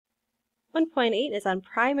1.8 is on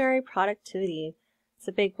primary productivity. It's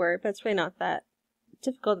a big word, but it's really not that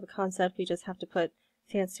difficult of a concept. We just have to put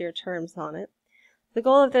fancier terms on it. The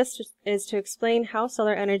goal of this is to explain how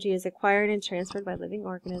solar energy is acquired and transferred by living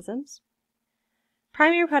organisms.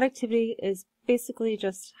 Primary productivity is basically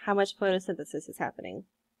just how much photosynthesis is happening.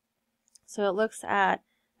 So it looks at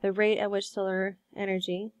the rate at which solar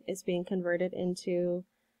energy is being converted into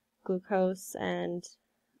glucose and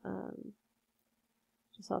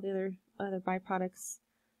just all the other byproducts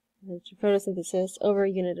of photosynthesis over a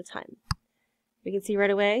unit of time. We can see right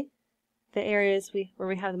away the areas where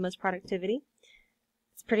we have the most productivity.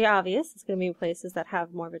 It's pretty obvious. It's going to be places that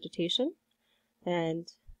have more vegetation and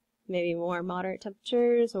maybe more moderate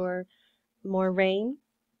temperatures or more rain.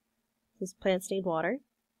 These plants need water.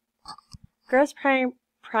 Gross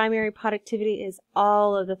primary productivity is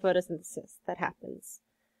all of the photosynthesis that happens.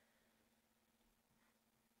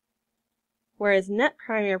 Whereas net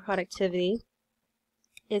primary productivity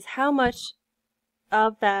is how much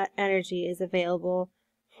of that energy is available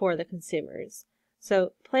for the consumers.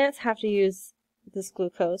 So plants have to use this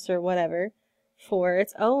glucose or whatever for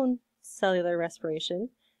its own cellular respiration.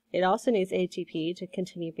 It also needs ATP to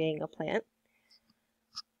continue being a plant.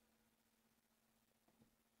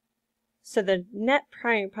 So the net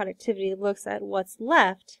primary productivity looks at what's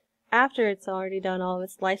left after it's already done all of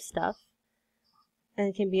its life stuff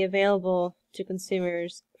and can be available to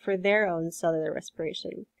consumers for their own cellular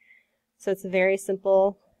respiration. So it's a very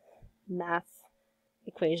simple math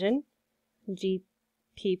equation.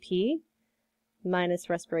 GPP minus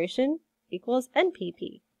respiration equals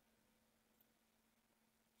NPP.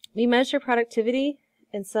 We measure productivity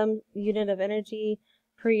in some unit of energy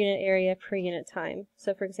per unit area per unit time.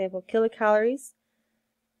 So for example, kilocalories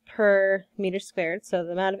per meter squared. So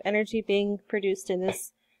the amount of energy being produced in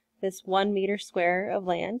this 1 meter square of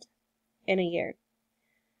land in a year.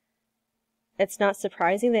 It's not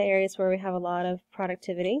surprising that areas where we have a lot of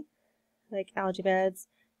productivity, like algae beds,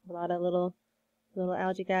 a lot of little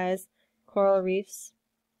algae guys, coral reefs,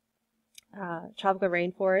 tropical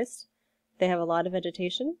rainforest, they have a lot of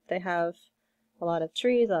vegetation. They have a lot of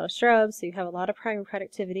trees, a lot of shrubs, so you have a lot of primary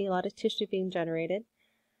productivity, a lot of tissue being generated.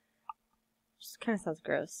 Just kind of sounds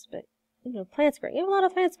gross, but plants growing. You have a lot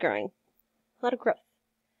of plants growing, a lot of growth.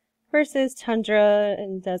 Versus tundra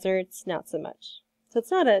and deserts, not so much. So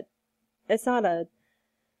it's not a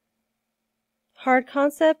hard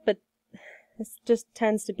concept, but it just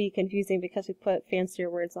tends to be confusing because we put fancier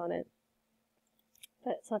words on it.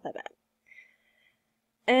 But it's not that bad.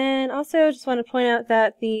 And also just want to point out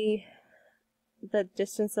that the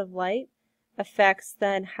distance of light affects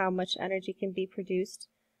then how much energy can be produced,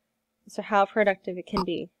 so how productive it can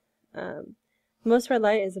be. Most of our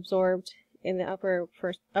light is absorbed in the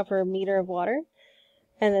upper meter of water,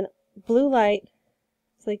 and then blue light,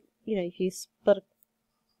 it's like, if you split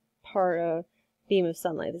apart a beam of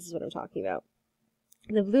sunlight, this is what I'm talking about.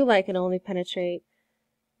 The blue light can only penetrate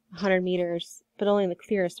 100 meters, but only in the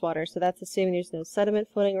clearest water, so that's assuming there's no sediment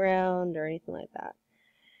floating around or anything like that.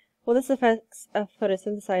 Well, this affects a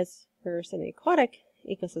photosynthesizers in an aquatic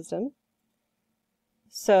ecosystem,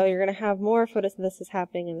 so you're going to have more photosynthesis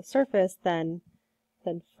happening in the surface than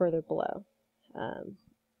further below.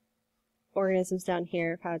 Organisms down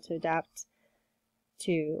here have had to adapt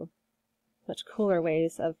to much cooler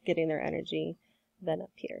ways of getting their energy than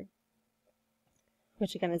up here,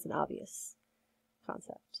 which again is an obvious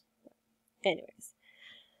concept. Anyways,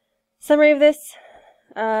 summary of this,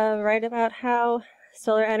 write about how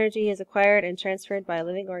solar energy is acquired and transferred by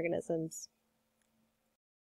living organisms.